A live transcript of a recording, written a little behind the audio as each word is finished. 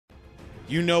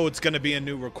You know it's gonna be a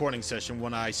new recording session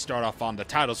when I start off on the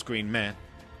title screen, man.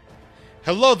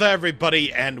 Hello there,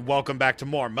 everybody, and welcome back to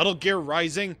more Metal Gear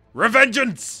Rising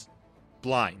Revengance!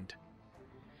 Blind.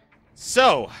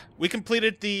 So, we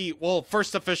completed the,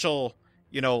 first official,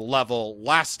 level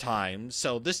last time,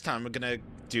 so this time we're gonna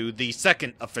do the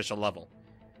second official level.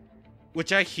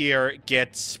 Which I hear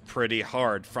gets pretty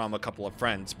hard from a couple of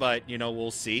friends, but, we'll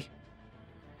see.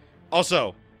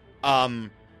 Also,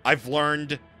 I've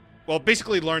learned...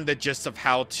 basically learned the gist of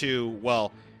how to,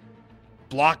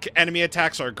 block enemy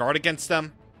attacks or guard against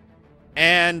them.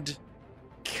 And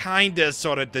kinda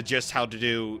sorta the gist how to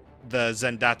do the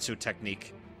Zendatsu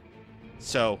technique.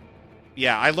 So,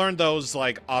 yeah, I learned those,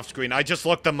 off screen. I just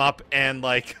looked them up and,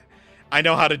 I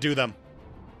know how to do them.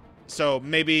 So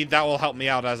maybe that will help me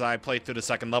out as I play through the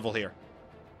second level here.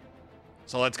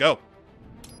 So let's go.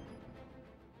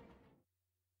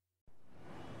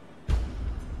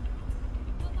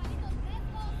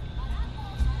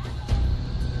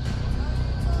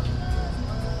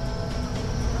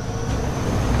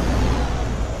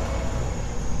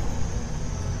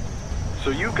 So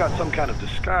you've got some kind of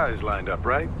disguise lined up,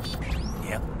 right?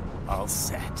 Yep, all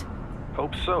set.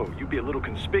 Hope so. You'd be a little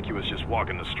conspicuous just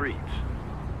walking the streets.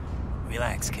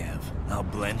 Relax, Kev. I'll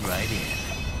blend right in.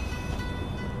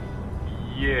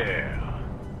 Yeah.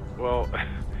 Well,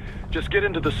 just get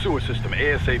into the sewer system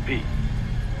ASAP.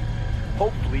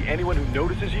 Hopefully anyone who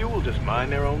notices you will just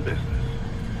mind their own business.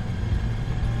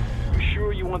 You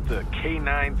sure you want the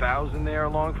K9000 there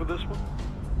along for this one?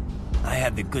 I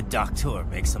had the good doctor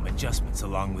make some adjustments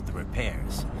along with the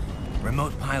repairs.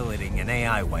 Remote piloting and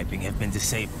AI wiping have been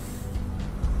disabled.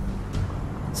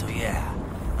 So yeah,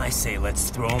 I say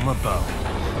let's throw him a bone.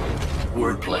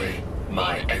 Wordplay.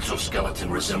 My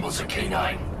exoskeleton resembles a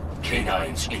canine.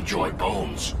 Canines enjoy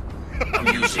bones.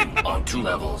 Amusing on 2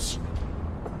 levels.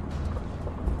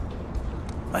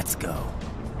 Let's go.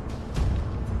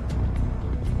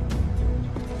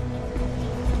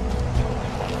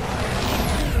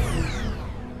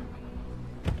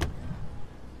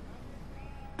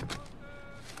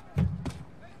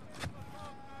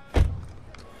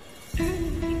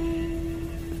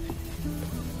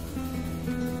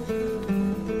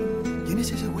 ¿Quién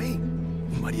es ese güey?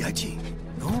 ¿Un mariachi?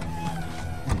 ¿No?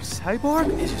 ¿Un cyborg?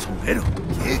 Ese sombrero.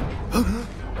 ¿Qué?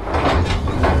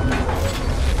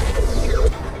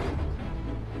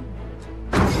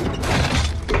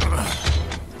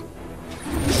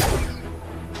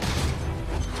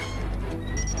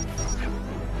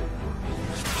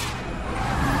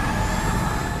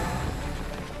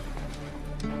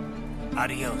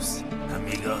 Adiós,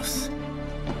 amigos.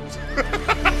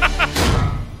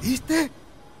 ¿Viste?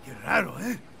 Qué raro,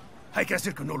 ¿eh? Hay que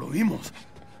hacer que no lo vimos.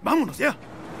 Vámonos ya.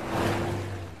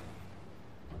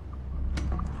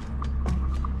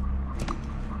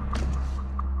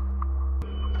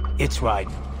 It's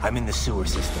Raiden. I'm in the sewer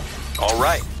system. All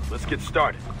right, let's get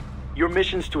started. Your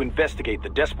mission's to investigate the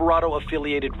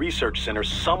Desperado-affiliated research center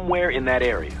somewhere in that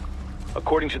area.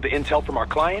 According to the intel from our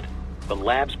client, the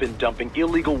lab's been dumping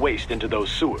illegal waste into those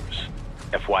sewers.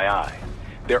 FYI,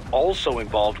 they're also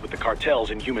involved with the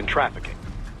cartels in human trafficking.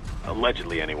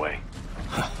 Allegedly, anyway.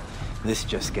 This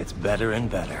just gets better and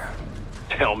better.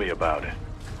 Tell me about it.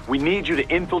 We need you to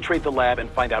infiltrate the lab and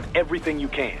find out everything you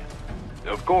can.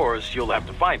 Of course, you'll have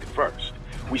to find it first.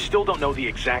 We still don't know the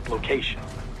exact location.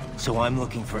 So I'm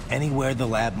looking for anywhere the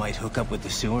lab might hook up with the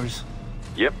sewers?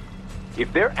 Yep.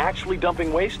 If they're actually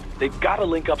dumping waste, they've got to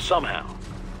link up somehow.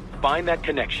 Find that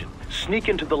connection, sneak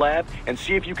into the lab, and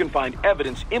see if you can find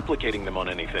evidence implicating them on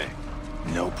anything.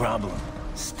 No problem.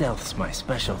 Stealth's my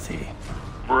specialty.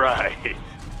 Right.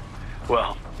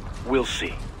 Well, we'll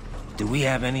see. Do we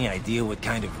have any idea what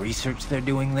kind of research they're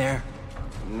doing there?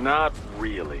 Not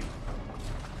really.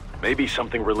 Maybe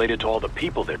something related to all the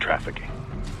people they're trafficking.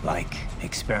 Like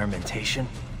experimentation?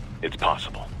 It's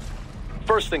possible.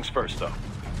 First things first, though.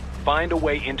 Find a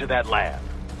way into that lab.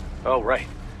 Oh, right.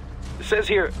 It says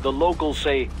here, the locals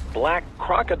say black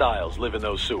crocodiles live in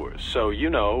those sewers, so,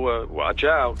 watch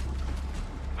out.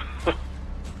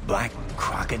 Black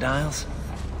crocodiles?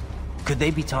 Could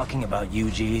they be talking about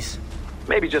UGs?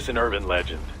 Maybe just an urban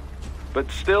legend.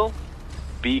 But still,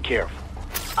 be careful.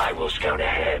 I will scout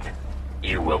ahead.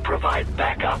 You will provide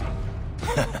backup.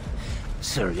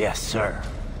 Sir, yes, sir.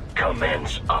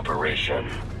 Commence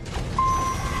operation.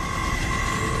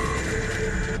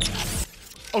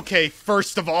 Okay,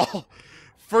 first of all,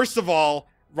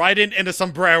 Raiden in a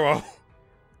sombrero.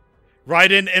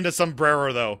 Raiden in a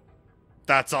sombrero, though.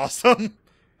 That's awesome.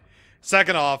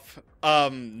 Second off,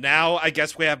 now I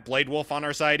guess we have Blade Wolf on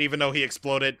our side, even though he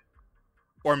exploded.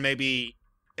 Or maybe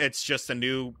it's just a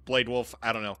new Blade Wolf,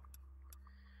 I don't know.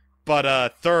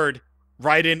 But third,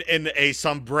 Raiden in a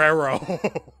sombrero.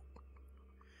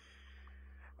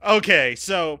 Okay,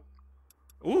 so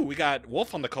ooh, we got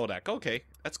Wolf on the Kodak. Okay,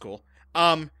 that's cool.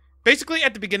 Basically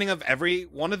at the beginning of every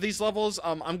one of these levels,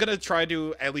 I'm gonna try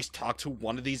to at least talk to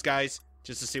one of these guys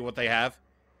just to see what they have.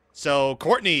 So,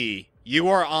 Courtney, you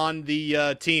are on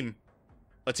the team.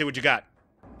 Let's see what you got.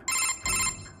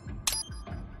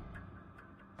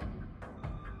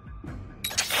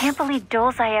 Can't believe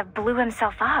Dolzaev blew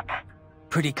himself up.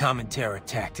 Pretty common terror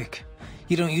tactic.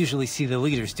 You don't usually see the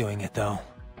leaders doing it, though.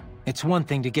 It's one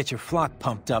thing to get your flock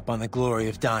pumped up on the glory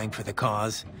of dying for the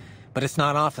cause, but it's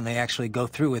not often they actually go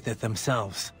through with it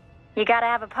themselves. You gotta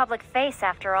have a public face,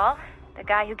 after all. The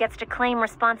guy who gets to claim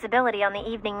responsibility on the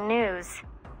evening news.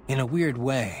 In a weird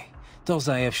way,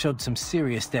 Dolzaev showed some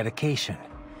serious dedication.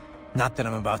 Not that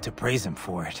I'm about to praise him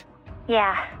for it.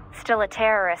 Yeah, still a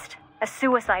terrorist. A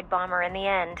suicide bomber in the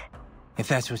end. If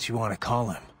that's what you want to call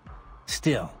him.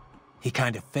 Still, he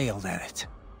kind of failed at it.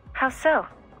 How so?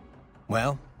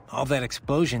 Well, all that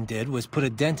explosion did was put a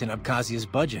dent in Abkhazia's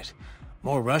budget.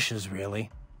 More Russia's, really.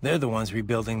 They're the ones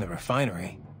rebuilding the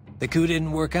refinery. The coup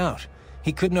didn't work out.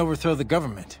 He couldn't overthrow the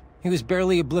government. He was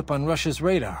barely a blip on Russia's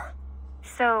radar.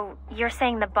 So, you're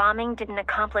saying the bombing didn't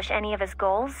accomplish any of his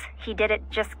goals? He did it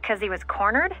just because he was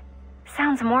cornered?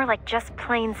 Sounds more like just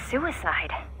plain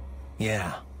suicide.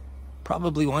 Yeah.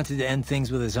 Probably wanted to end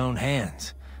things with his own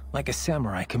hands. Like a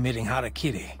samurai committing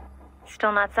harakiri.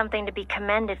 Still not something to be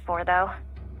commended for, though.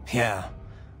 Yeah.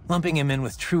 Lumping him in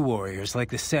with true warriors like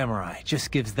the samurai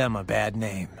just gives them a bad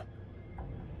name.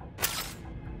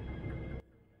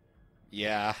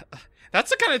 Yeah.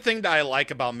 That's the kind of thing that I like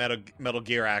about Metal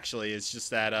Gear, actually. It's just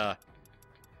that,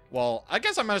 well, I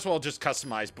guess I might as well just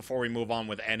customize before we move on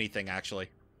with anything, actually.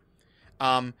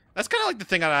 That's kind of like the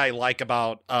thing that I like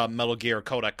about Metal Gear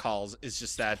Codec calls, is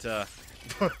just that,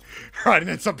 Raiden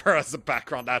and Sombrero as the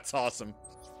background. That's awesome.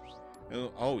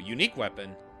 Oh, unique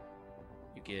weapon.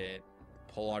 You get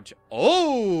Polar...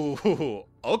 Oh!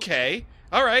 Okay.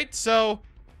 Alright, so...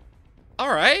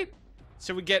 Alright.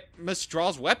 So we get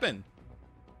Mistraw's weapon.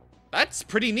 That's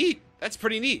pretty neat. That's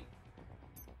pretty neat.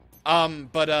 Yeah,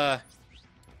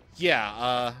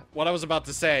 what I was about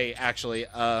to say, actually,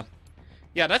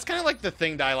 yeah, that's kind of like the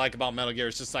thing that I like about Metal Gear.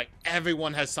 It's just like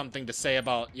everyone has something to say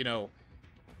about, you know,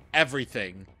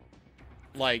 everything.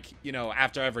 Like, you know,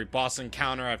 after every boss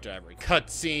encounter, after every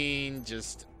cutscene,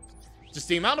 just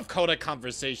the amount of codec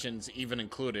conversations even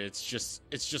included. It's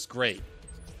just great.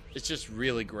 It's just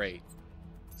really great.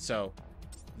 So,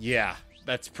 yeah,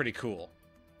 that's pretty cool.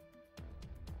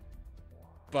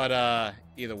 But,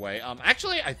 either way,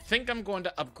 actually, I think I'm going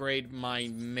to upgrade my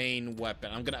main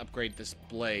weapon. I'm going to upgrade this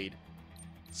blade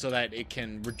so that it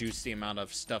can reduce the amount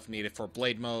of stuff needed for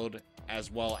blade mode, as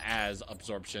well as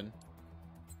absorption.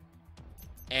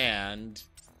 And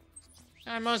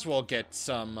I might as well get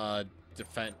some,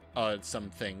 some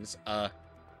things. An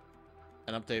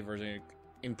updated version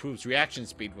improves reaction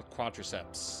speed with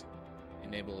quadriceps.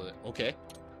 Enable it. Okay.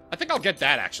 I think I'll get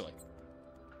that, actually.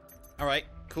 Alright,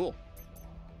 cool.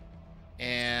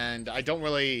 And I don't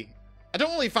really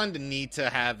find the need to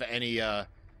have any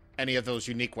of those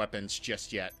unique weapons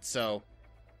just yet. So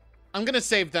I'm gonna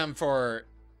save them for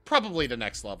probably the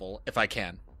next level if I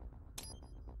can.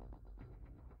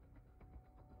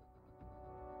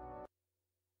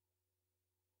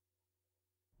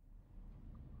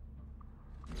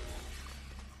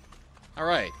 All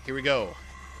right, here we go.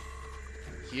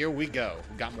 Here we go.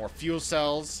 We got more fuel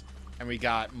cells and we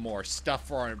got more stuff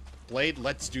for our blade.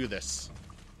 Let's do this.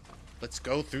 Let's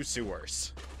go through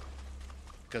sewers.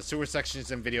 Because sewer sections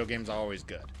in video games are always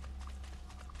good.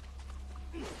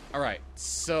 Alright,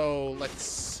 so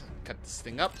let's cut this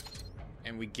thing up.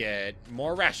 And we get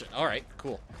more ration. Alright,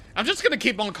 cool. I'm just going to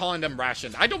keep on calling them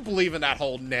rations. I don't believe in that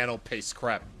whole nano-paste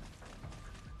crap.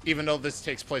 Even though this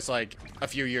takes place like a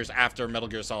few years after Metal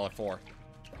Gear Solid 4.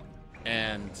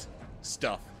 And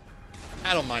stuff.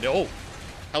 I don't mind it. Oh,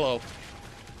 hello.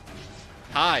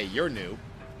 Hi, you're new.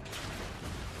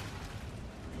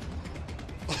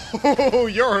 Oh,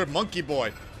 you're a monkey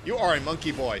boy. You are a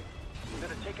monkey boy.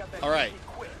 All right.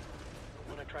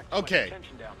 Okay.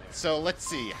 So let's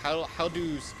see. How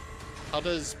does?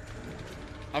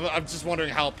 I'm just wondering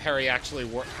how parrying actually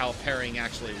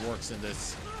works in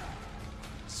this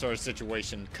sort of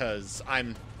situation, because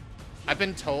I've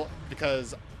been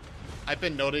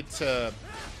noted to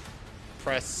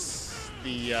press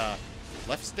the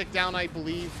left stick down, I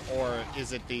believe, or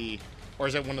is it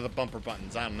one of the bumper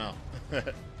buttons? I don't know.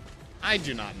 I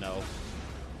do not know.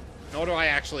 Nor do I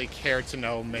actually care to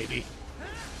know, maybe.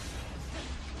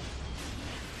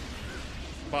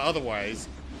 But otherwise,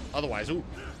 ooh,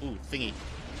 thingy.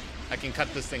 I can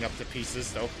cut this thing up to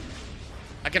pieces, though.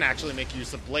 I can actually make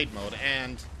use of blade mode,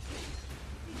 and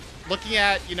looking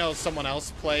at, you know, someone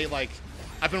else play, like,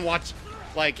 I've been watching,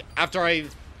 like, after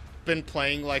I've been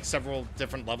playing, like, several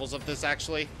different levels of this,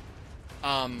 actually,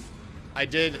 I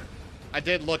did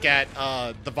look at,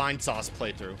 the Vine Sauce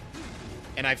playthrough,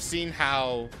 and I've seen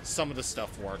how some of the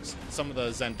stuff works, some of the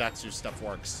Zendatsu stuff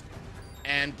works,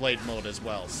 and blade mode as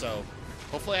well, so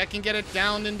hopefully I can get it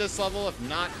down in this level. If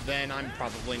not, then I'm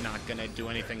probably not gonna do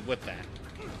anything with that.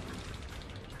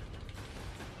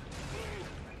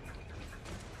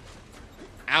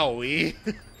 Owie.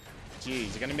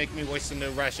 Jeez, you're gonna make me waste a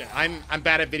new ration. I'm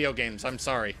bad at video games. I'm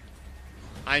sorry.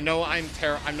 I know I'm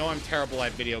terrible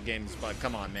at video games, but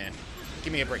come on, man.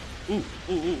 Give me a break. Ooh,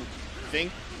 ooh, ooh. Thing.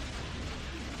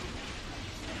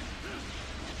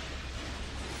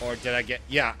 Or did I get...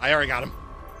 Yeah, I already got him.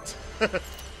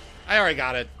 I already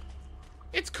got it.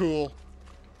 It's cool.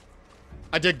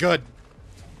 I did good.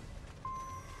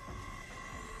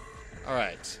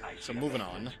 Alright, so moving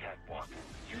on.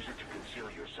 Use it to conceal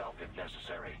yourself if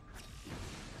necessary.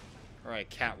 Alright,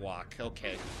 catwalk.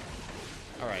 Okay.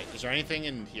 Alright, is there anything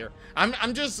in here?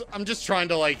 I'm just trying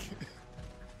to like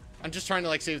I'm just trying to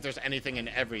like see if there's anything in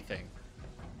everything.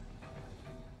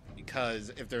 Because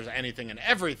if there's anything in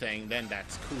everything, then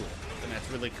that's cool. Then that's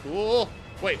really cool.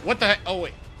 Wait, what the heck? Oh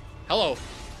wait. Hello.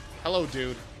 Hello,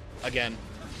 dude. Again.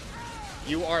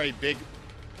 You are a big...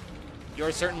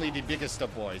 You're certainly the biggest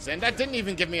of boys. And that didn't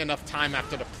even give me enough time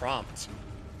after the prompt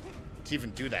to even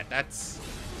do that. That's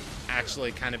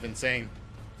actually kind of insane.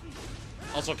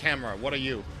 Also, camera, what are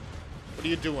you? What are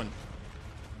you doing?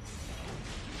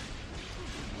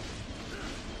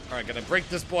 Alright, gonna break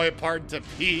this boy apart into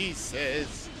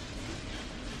pieces.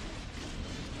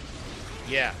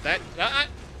 Yeah, that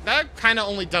kind of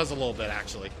only does a little bit,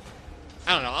 actually.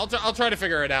 I don't know. I'll try to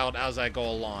figure it out as I go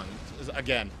along.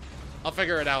 Again, I'll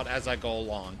figure it out as I go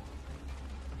along.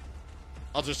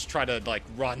 I'll just try to, like,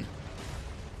 run.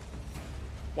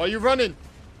 Why are you running?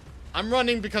 I'm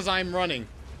running because I'm running.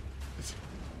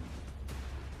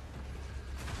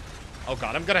 Oh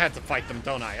god, I'm gonna have to fight them,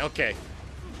 don't I? Okay.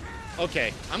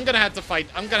 Okay, I'm gonna have to fight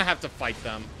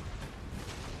them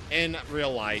in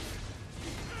real life.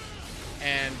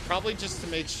 And probably just to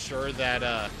make sure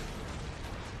that,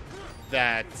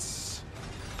 that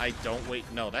I don't wait.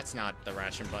 No, that's not the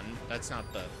ration button. That's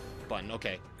not the button.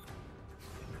 Okay.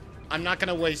 I'm not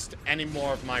gonna waste any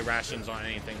more of my rations on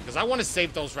anything, because I want to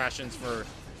save those rations for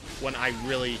when I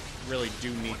really, really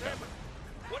do need them.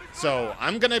 So,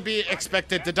 I'm gonna be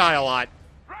expected to die a lot.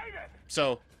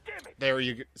 So, there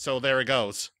it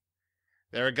goes.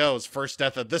 There it goes. First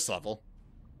death of this level.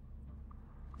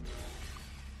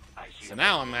 So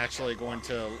now I'm actually going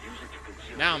to...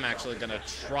 Now I'm actually going to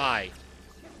try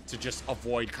to just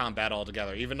avoid combat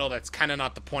altogether. Even though that's kind of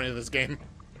not the point of this game.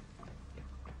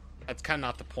 That's kind of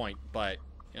not the point, but,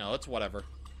 you know, it's whatever.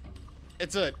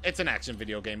 It's an action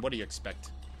video game. What do you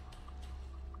expect?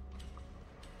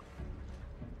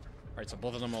 Alright, so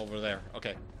both of them over there.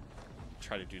 Okay.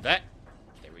 Try to do that.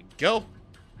 There we go.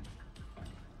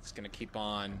 It's gonna keep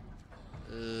on...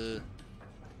 should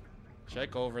I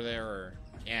go over there, or...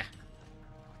 Yeah.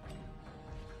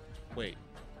 Wait.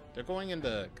 They're going in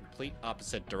the complete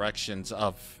opposite directions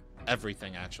of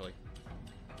everything, actually.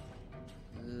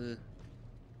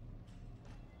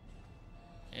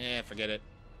 Forget it.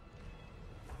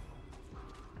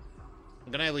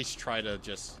 I'm gonna at least try to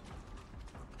just...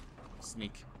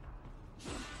 sneak.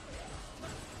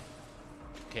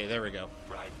 Okay, there we go.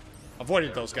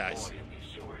 Avoided those guys.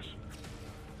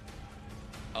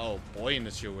 Oh, boy in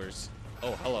the sewers.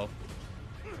 Oh, hello.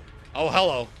 Oh,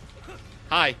 hello.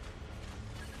 Hi.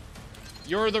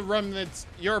 You're the remnants.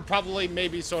 You're probably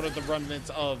maybe sort of the remnants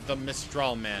of the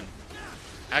Mistral Man.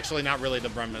 Actually, not really the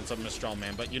remnants of Mistral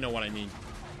Man, but you know what I mean.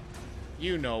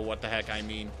 You know what the heck I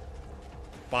mean.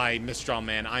 By Mistral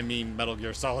Man, I mean Metal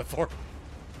Gear Solid 4.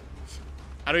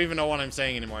 I don't even know what I'm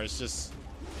saying anymore. It's just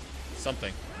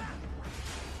something.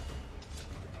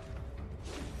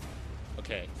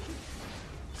 Okay.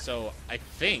 So, I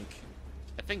think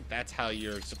that's how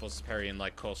you're supposed to parry in,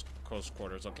 like, close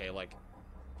quarters. Okay, like,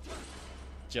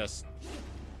 just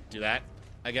do that,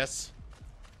 I guess.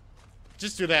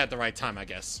 Just do that at the right time, I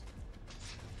guess.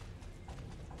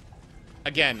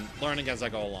 Again, learning as I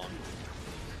go along.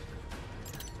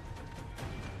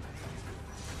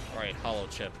 Alright, hollow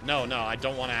chip. No, I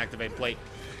don't want to activate plate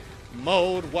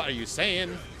mode. What are you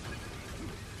saying?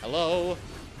 Hello?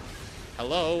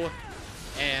 Hello?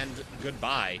 And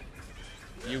goodbye.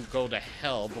 You go to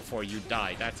hell before you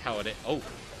die. That's how it is. Oh.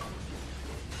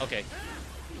 Okay.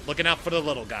 Looking out for the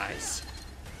little guys.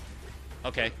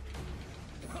 Okay.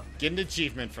 Get an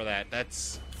achievement for that.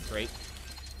 That's great.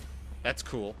 That's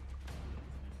cool.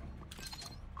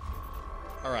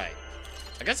 Alright.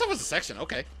 I guess that was a section.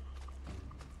 Okay.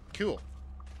 Cool.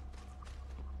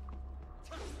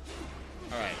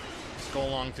 Alright. Let's go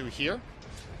along through here.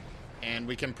 And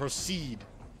we can proceed.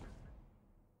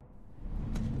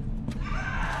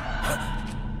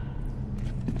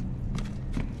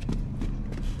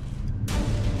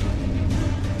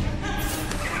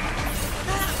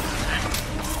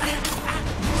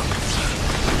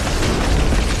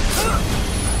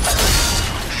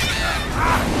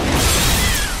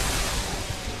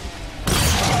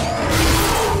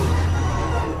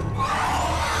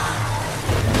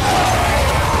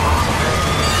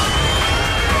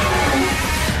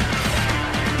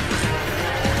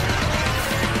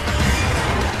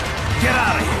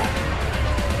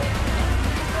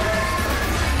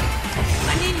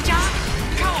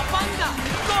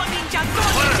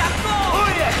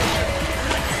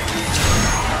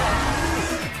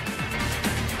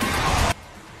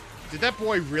 Did that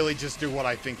boy really just do what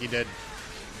I think he did?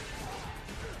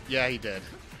 Yeah, he did.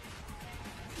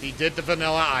 He did the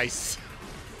Vanilla Ice.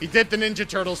 He did the Ninja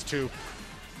Turtles too.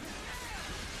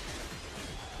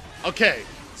 Okay,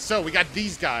 so we got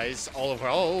these guys all over.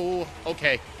 Oh,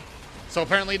 okay. So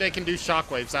apparently they can do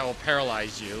shockwaves that will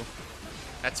paralyze you.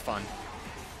 That's fun.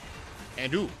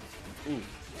 And ooh,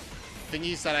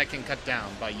 thingies that I can cut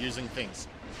down by using things.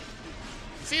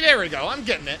 See, there we go. I'm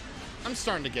getting it. I'm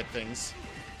starting to get things.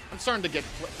 I'm starting to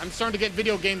get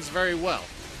video games very well.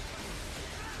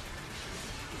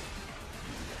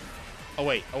 Oh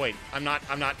wait. I'm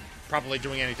not properly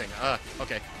doing anything.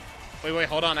 Okay. Wait,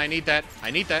 hold on. I need that.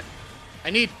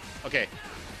 Okay.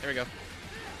 There we go.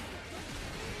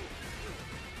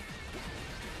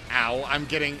 Ow, I'm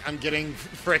getting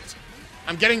fricked.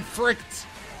 I'm getting fricked.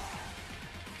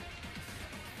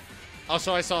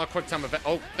 Also, I saw a quick time event.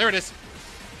 Oh, there it is.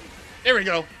 There we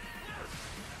go.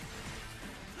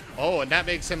 Oh, and that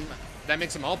makes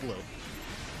him all blue.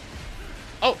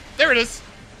 Oh, there it is.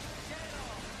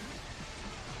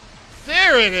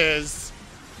 There it is.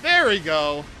 There we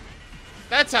go.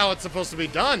 That's how it's supposed to be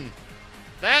done.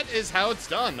 That is how it's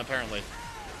done, apparently.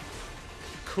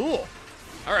 Cool.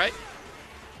 All right.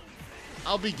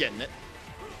 I'll be getting it.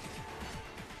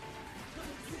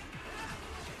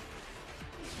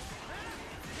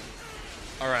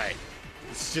 All right.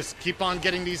 Let's just keep on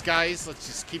getting these guys. Let's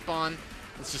just keep on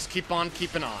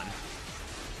keeping on.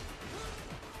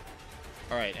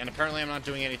 All right, and apparently I'm not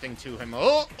doing anything to him.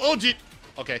 Oh, gee.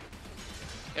 Okay.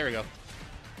 There we go.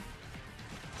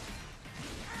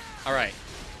 All right.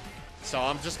 So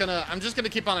I'm just gonna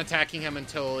keep on attacking him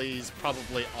until he's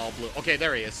probably all blue. Okay,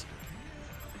 there he is.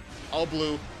 All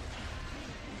blue.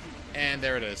 And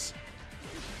there it is.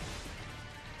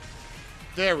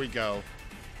 There we go.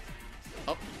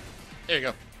 Oh, there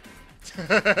you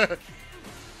go.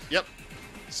 Yep.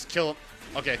 Just kill him.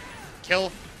 Okay. Kill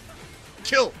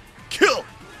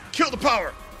the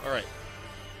power. All right.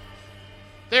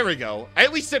 There we go. I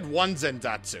at least did one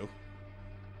Zendatsu.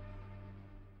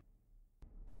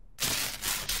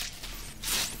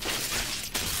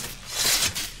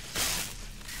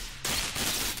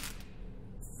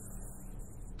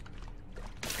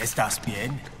 ¿Estás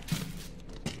bien?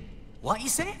 What you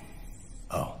say?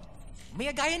 Oh. Me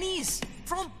a Guyanese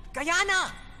from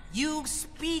Guyana. You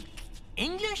speak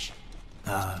English?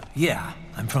 Yeah.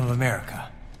 I'm from America.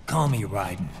 Call me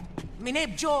Raiden. Me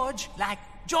name George, like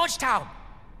Georgetown.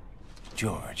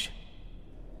 George.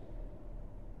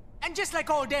 And just like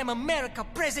all damn America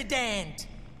president.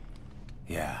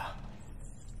 Yeah.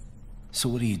 So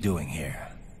what are you doing here?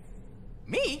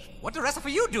 Me? What the rest of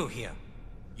you do here?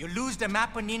 You lose the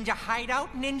map of Ninja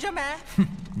hideout, Ninja man?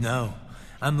 No.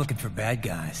 I'm looking for bad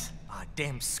guys. Ah,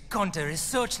 damn Skunter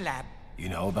research lab. You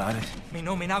know about it? Me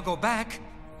know me now go back.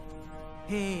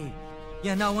 Hey,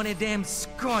 you're not one of them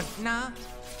skunt, nah?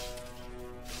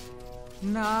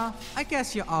 Nah, I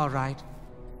guess you're alright.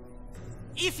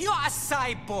 If you're a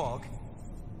cyborg,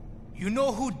 you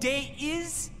know who they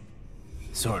is?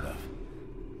 Sort of.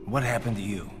 What happened to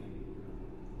you?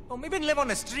 Oh, me been live on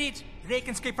the street, rake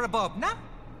and scrape for a bob, nah?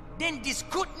 Then this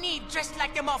Kootenai dressed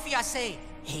like the mafia say,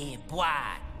 hey, boy,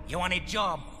 you want a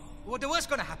job? What the worst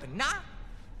gonna happen, nah?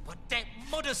 But that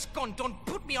mother skunt don't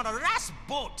put me on a ras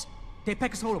boat. They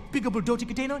pack us all a big old dirty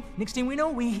container. Next thing we know,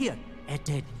 we're here at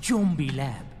that zombie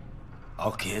lab.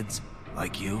 All kids?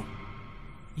 Like you?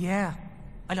 Yeah,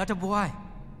 a lot of boy.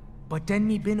 But then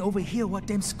me been over here what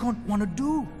them skunt wanna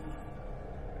do.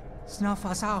 Snuff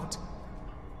us out.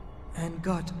 And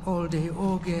got all the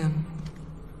organ.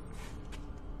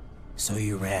 So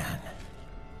you ran?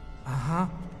 Uh-huh.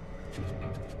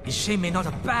 Is she may not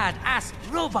a bad-ass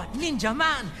robot ninja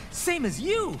man, same as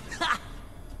you? Ha!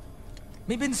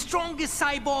 Me been strongest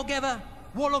cyborg ever.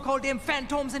 Warlock all them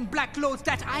phantoms in black clothes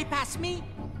that eye pass me.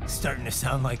 Starting to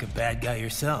sound like a bad guy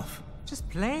yourself. Just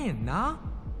playing, nah?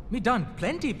 Me done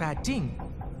plenty bad thing.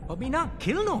 But me not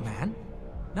kill no man.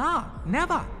 Nah,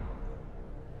 never.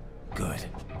 Good.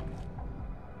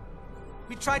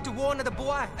 We tried to warn the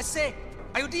boy. I say,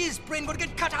 IOD's brain would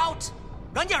get cut out.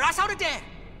 Run your ass out of there.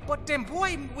 But them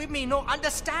boy with me no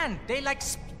understand. They like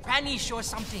Spanish or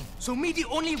something. So me the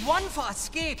only one for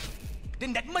escape.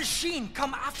 Then that machine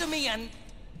come after me and...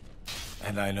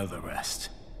 And I know the rest.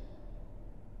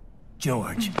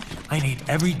 George, I need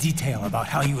every detail about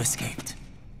how you escaped.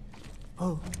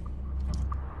 Oh.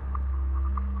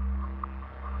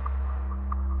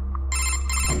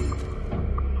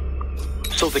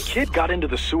 So the kid got into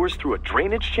the sewers through a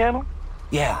drainage channel?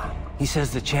 Yeah, he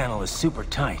says the channel is super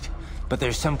tight, but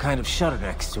there's some kind of shutter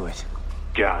next to it.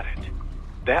 Got it.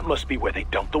 That must be where they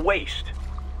dumped the waste.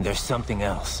 There's something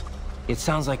else. It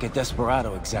sounds like a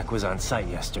Desperado exec was on site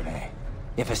yesterday.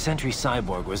 If a Sentry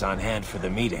Cyborg was on hand for the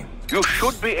meeting... You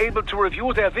should be able to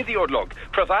review their video log,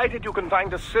 provided you can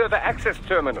find a server access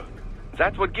terminal.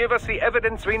 That would give us the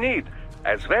evidence we need,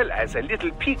 as well as a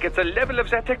little peek at the level of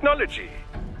their technology.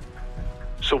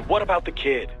 So what about the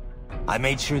kid? I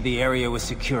made sure the area was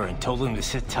secure and told him to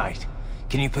sit tight.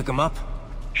 Can you pick him up?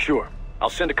 Sure. I'll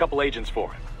send a couple agents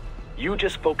for him. You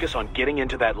just focus on getting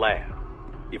into that lab.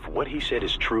 If what he said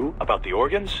is true about the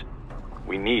organs,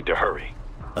 we need to hurry.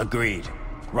 Agreed.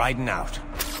 Riding out.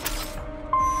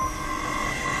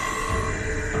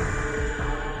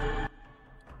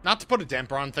 Not to put a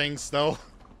damper on things, though,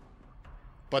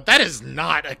 but that is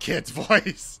not a kid's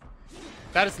voice.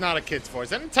 That is not a kid's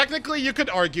voice. And technically, you could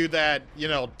argue that, you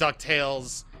know,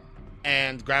 DuckTales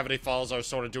and Gravity Falls are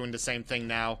sort of doing the same thing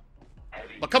now.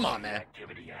 But come on, man.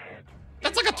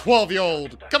 That's like a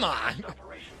 12-year-old. Come on.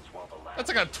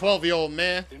 That's like a 12-year-old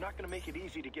man. They're not going to make it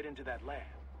easy to get into that lab.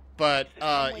 But,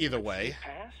 either way.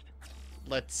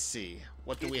 Let's see.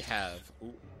 What do we have?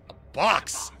 Ooh, a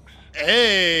box.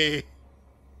 Hey.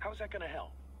 How's that going to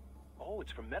help? Oh,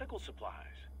 it's for medical supplies.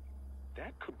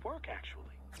 That could work, actually.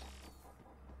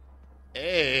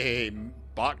 Hey,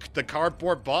 the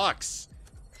cardboard box.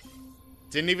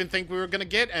 Didn't even think we were gonna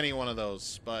get any one of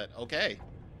those, but okay.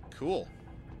 Cool.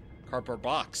 Cardboard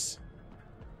box.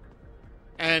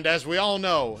 And as we all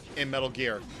know in Metal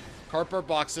Gear, cardboard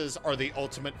boxes are the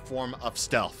ultimate form of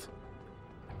stealth.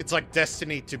 It's like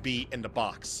destiny to be in the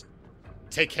box.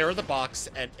 Take care of the box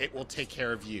and it will take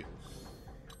care of you.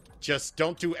 Just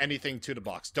don't do anything to the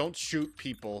box. Don't shoot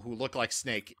people who look like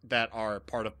Snake that are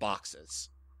part of boxes.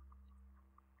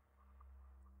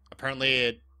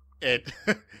 Apparently it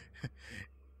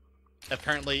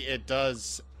apparently it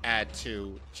does add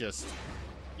to just,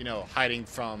 you know, hiding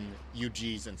from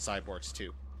UGs and cyborgs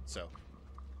too. So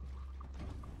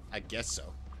I guess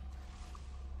so.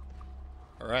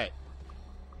 All right.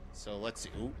 So let's see.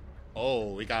 Ooh.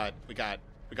 Oh, we got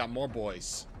more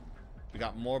boys. We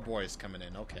got more boys coming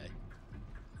in. Okay.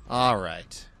 All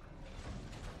right.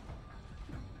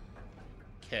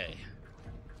 Okay.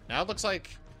 Now it looks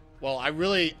like, well, I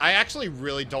actually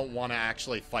really don't want to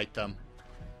actually fight them.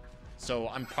 So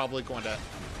I'm probably going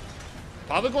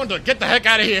to get the heck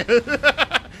out of here.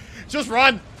 Just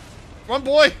run. Run,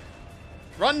 boy.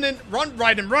 Run,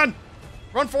 Raiden, run.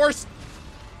 Run, Force.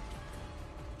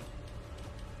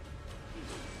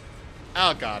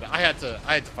 Oh god, I had to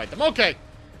fight them. Okay.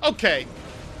 Okay.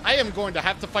 I am going to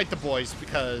have to fight the boys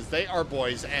because they are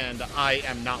boys and I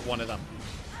am not one of them.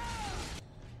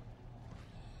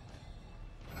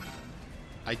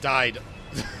 I died.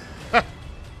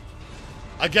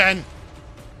 Again.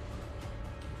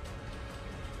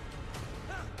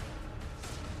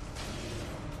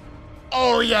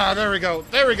 Oh yeah, there we go.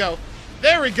 There we go.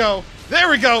 There we go. There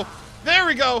we go. There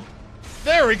we go.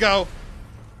 There we go.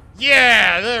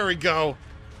 Yeah, there we go.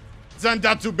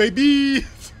 Zandatsu, baby.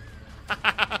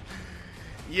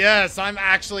 Yes, I'm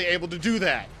actually able to do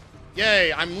that.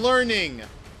 Yay, I'm learning.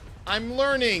 I'm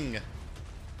learning.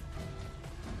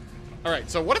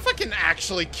 Alright, so what if I can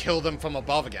actually kill them from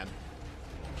above again?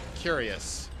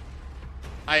 Curious.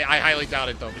 I highly doubt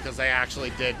it, though, because they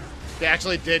actually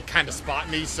did kind of spot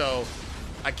me, so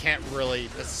I can't really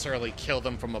necessarily kill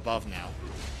them from above now.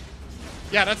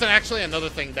 Yeah, that's actually another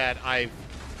thing that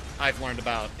I've learned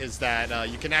about, is that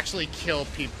you can actually kill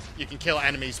people, you can kill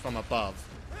enemies from above.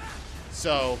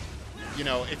 So, you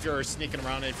know, if you're sneaking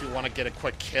around and if you want to get a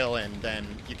quick kill in, then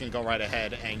you can go right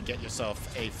ahead and get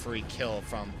yourself a free kill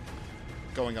from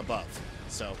going above.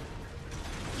 So,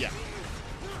 yeah.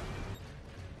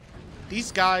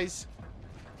 These guys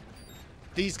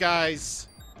these guys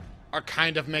are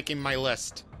kind of making my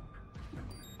list.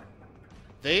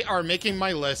 They are making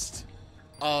my list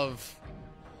of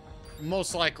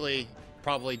most likely,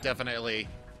 probably, definitely,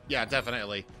 yeah,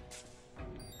 definitely,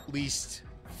 least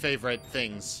favorite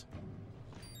things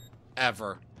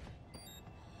ever.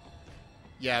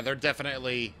 Yeah, they're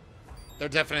definitely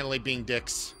being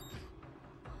dicks.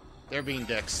 They're being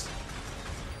dicks.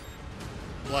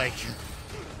 Like,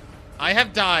 I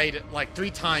have died like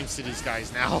 3 times to these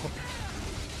guys now.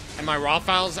 And my raw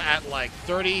file's at like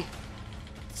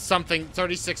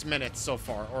 36 minutes so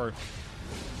far, or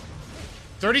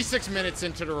 36 minutes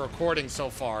into the recording so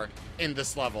far in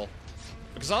this level.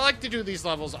 Because I like to do these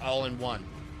levels all in one.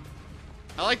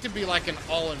 I like to be like an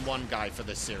all-in-one guy for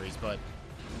this series, but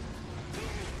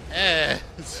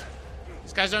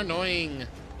these guys are annoying.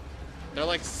 They're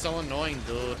like so annoying,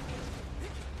 dude.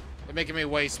 They're making me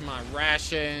waste my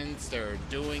rations. They're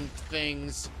doing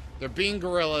things. They're being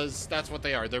gorillas. That's what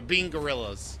they are. They're being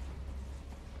gorillas.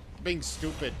 Being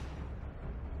stupid.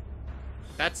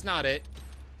 That's not it.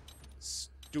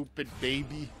 Stupid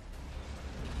baby.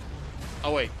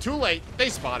 Oh wait, too late. They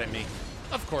spotted me.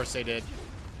 Of course they did.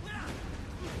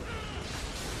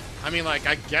 I mean, like,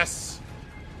 I guess.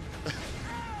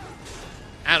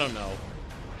 I don't know.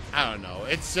 I don't know.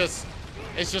 It's just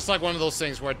like one of those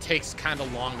things where it takes kind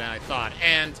of long than I thought.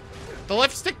 And the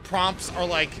left stick prompts are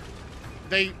like,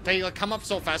 they like come up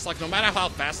so fast. Like, no matter how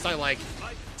fast I like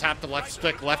tap the left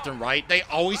stick left and right, they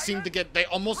almost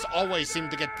always seem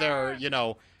to get their, you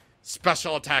know,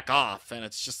 special attack off. And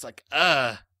it's just like,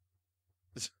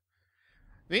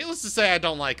 needless to say, I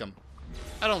don't like them.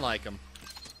 I don't like them.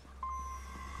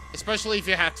 Especially if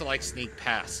you have to, like, sneak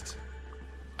past,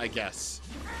 I guess.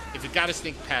 If you gotta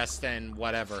sneak past, then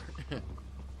whatever.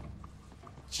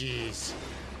 Jeez.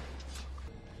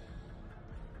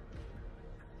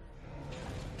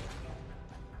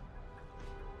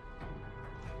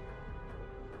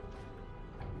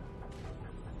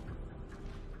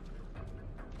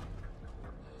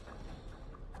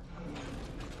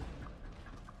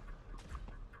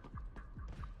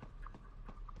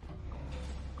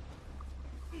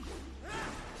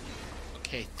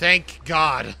 Okay, thank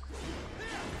God.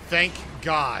 Thank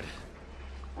God.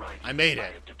 Right. I made it.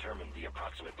 I have determined the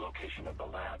approximate location of the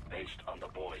lab based on the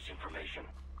boy's information.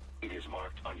 It is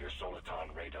marked on your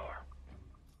Soliton radar.